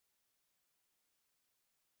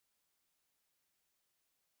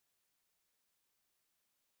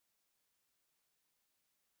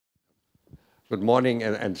Good morning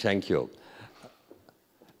and thank you.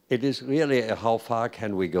 It is really a how far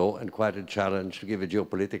can we go and quite a challenge to give a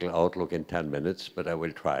geopolitical outlook in 10 minutes, but I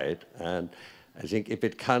will try it. And I think if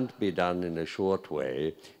it can't be done in a short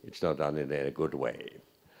way, it's not done in a good way.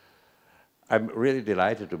 I'm really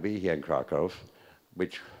delighted to be here in Krakow,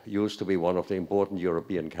 which used to be one of the important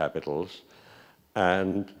European capitals.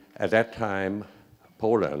 And at that time,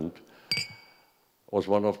 Poland was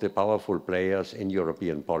one of the powerful players in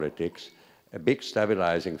European politics, a big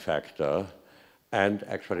stabilizing factor, and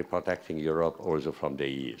actually protecting Europe also from the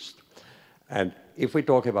East. And if we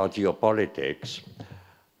talk about geopolitics,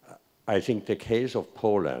 I think the case of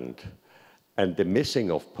Poland and the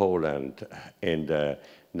missing of Poland in the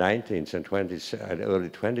 19th and 20th and early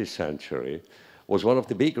 20th century was one of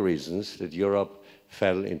the big reasons that Europe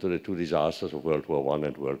fell into the two disasters of World War I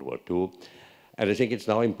and World War II. And I think it's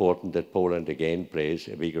now important that Poland again plays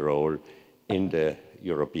a big role in the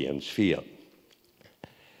European sphere.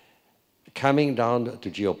 Coming down to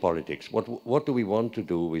geopolitics, what do we want to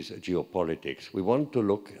do with geopolitics? We want to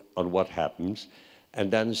look on what happens and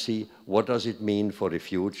then see what does it mean for the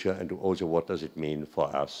future and also what does it mean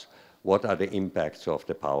for us? What are the impacts of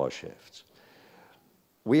the power shifts?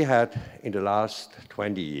 We had, in the last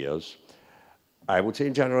 20 years, I would say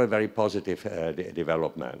in general, very positive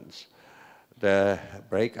developments. The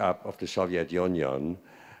breakup of the Soviet Union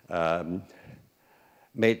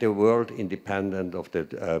made the world independent of the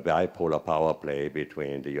bipolar power play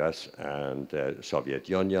between the US and the Soviet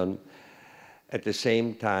Union. At the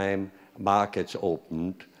same time, markets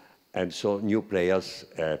opened, and so new players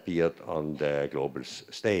appeared on the global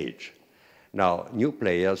stage. Now, new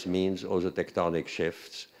players means also tectonic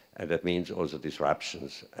shifts, and that means also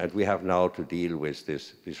disruptions. And we have now to deal with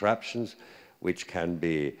these disruptions, which can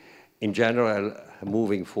be, in general,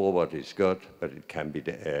 moving forward is good, but it can be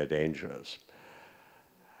dangerous.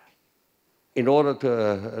 In order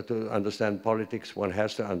to understand politics, one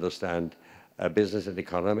has to understand business and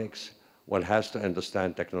economics. One has to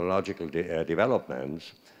understand technological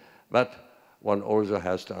developments, but one also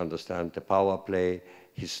has to understand the power play,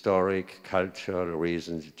 historic, cultural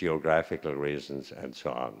reasons, geographical reasons, and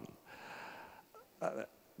so on.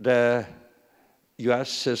 The US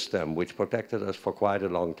system, which protected us for quite a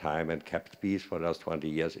long time and kept peace for the last 20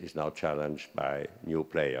 years, is now challenged by new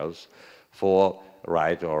players for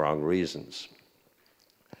right or wrong reasons.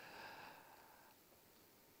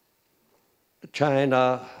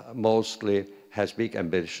 China mostly has big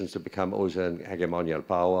ambitions to become also an hegemonial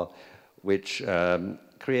power, which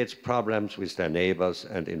creates problems with their neighbors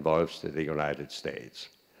and involves the United States.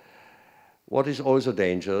 What is also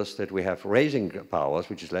dangerous that we have rising powers,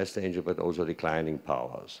 which is less dangerous, but also declining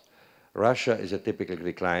powers. Russia is a typical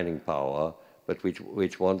declining power, but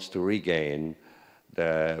which wants to regain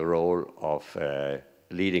the role of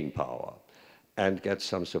leading power and get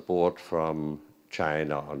some support from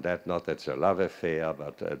China on that. Not that it's a love affair,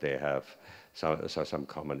 but they have some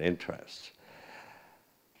common interests.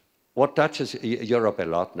 What touches Europe a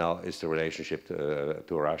lot now is the relationship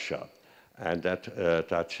to Russia, and that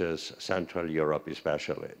touches Central Europe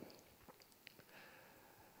especially.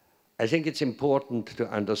 I think it's important to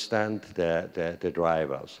understand the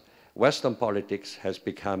drivers. Western politics has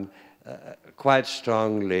become quite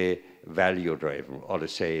strongly value-driven, or to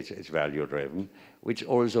say it's value-driven, which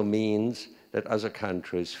also means that other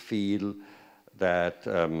countries feel that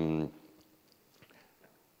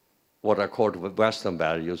what are called Western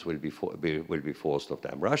values will be forced of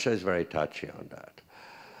them. Russia is very touchy on that.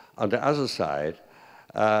 On the other side,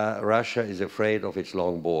 Russia is afraid of its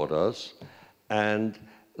long borders and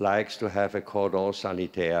likes to have a cordon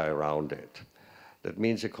sanitaire around it. That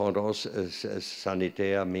means a cordon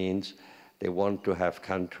sanitaire means they want to have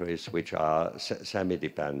countries which are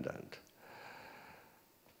semi-dependent.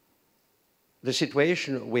 The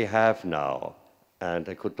situation we have now, and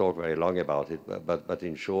I could talk very long about it, but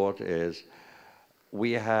in short is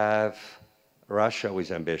we have Russia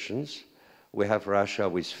with ambitions, we have Russia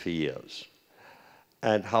with fears.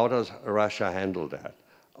 And how does Russia handle that?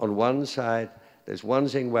 On one side, there's one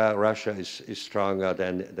thing where Russia is stronger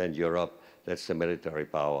than Europe, that's the military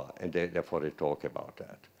power, and therefore they talk about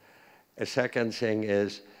that. A second thing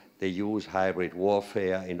is they use hybrid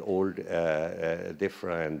warfare in all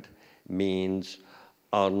different means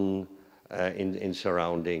in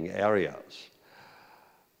surrounding areas.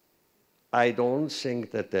 I don't think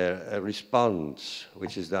that the response,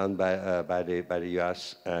 which is done by the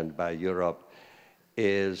US and by Europe,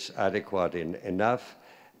 is adequate enough.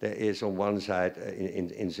 There is on one side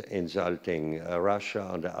insulting Russia,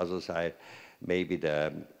 on the other side maybe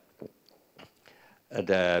the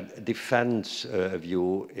defense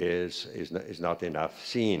view is not enough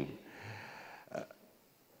seen.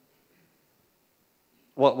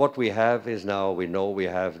 what we have is now, we know we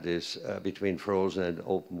have this between frozen and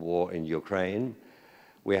open war in Ukraine.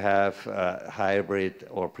 We have hybrid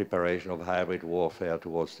or preparation of hybrid warfare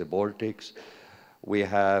towards the Baltics. We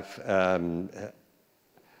have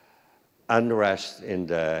unrest in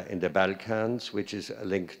the Balkans, which is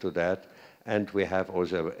linked to that. And we have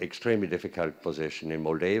also an extremely difficult position in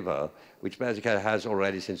Moldova, which basically has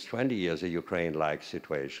already since 20 years a Ukraine-like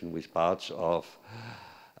situation, with parts of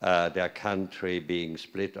their country being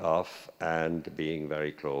split off and being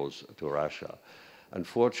very close to Russia.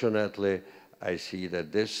 Unfortunately, I see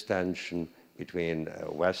that this tension between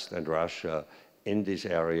West and Russia in this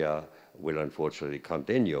area will unfortunately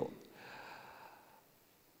continue.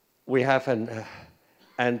 We have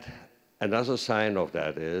and another sign of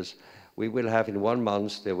that is we will have in 1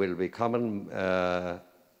 month, there will be common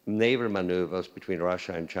naval maneuvers between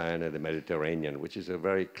Russia and China in the Mediterranean, which is a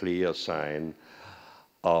very clear sign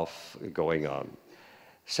of going on.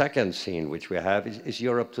 Second scene which we have is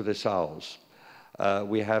Europe to the south.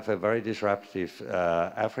 We have a very disruptive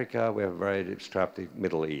Africa, we have a very disruptive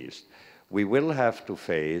Middle East. We will have to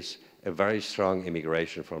face a very strong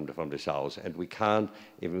immigration from the south, and we can't,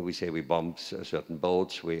 even we say we bomb certain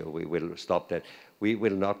boats, we will stop that. We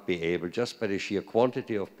will not be able, just by the sheer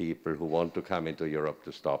quantity of people who want to come into Europe,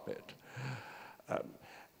 to stop it.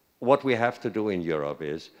 What we have to do in Europe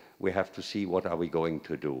is, we have to see what are we going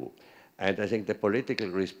to do. And I think the political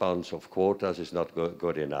response of quotas is not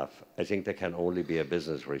good enough. I think there can only be a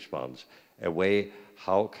business response, a way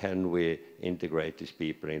how can we integrate these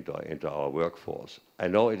people into our workforce. I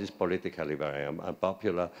know it is politically very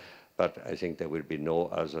unpopular, but I think there will be no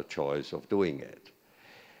other choice of doing it.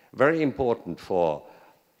 Very important for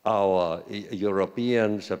our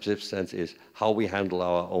European subsistence is how we handle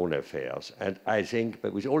our own affairs. And I think,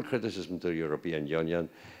 but with all criticism to the European Union,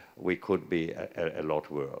 we could be a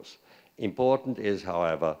lot worse. Important is,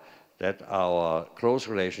 however, that our close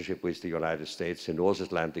relationship with the United States, the North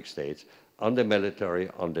Atlantic states, on the military,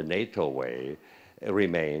 on the NATO way,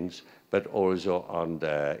 remains, but also on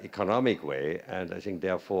the economic way. And I think,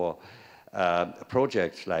 therefore,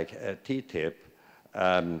 projects like TTIP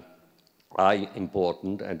are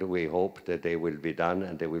important, and we hope that they will be done,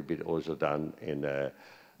 and they will be also done in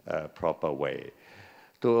a proper way.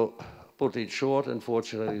 To put it short,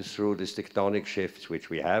 unfortunately, through these tectonic shifts which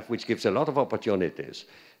we have, which gives a lot of opportunities,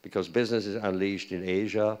 because business is unleashed in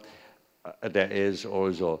Asia. There is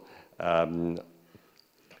also,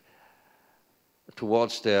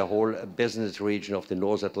 towards the whole business region of the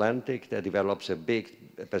North Atlantic, there develops a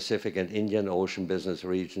big Pacific and Indian Ocean business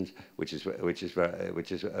regions, which is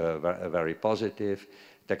very positive.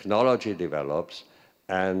 Technology develops,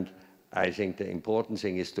 and I think the important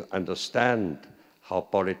thing is to understand how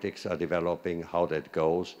politics are developing, how that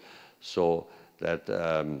goes, so that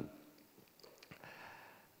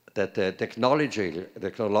that the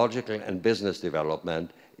technological and business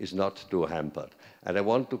development is not too hampered. And I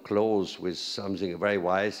want to close with something, a very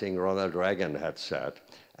wise thing Ronald Reagan had said,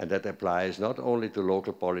 and that applies not only to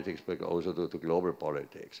local politics, but also to global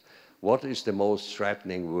politics. What is the most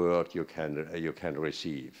threatening word you can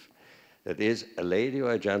receive? That is a lady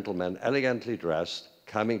or a gentleman elegantly dressed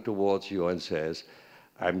coming towards you and says,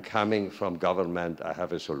 "I'm coming from government, I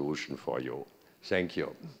have a solution for you." Thank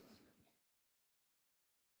you.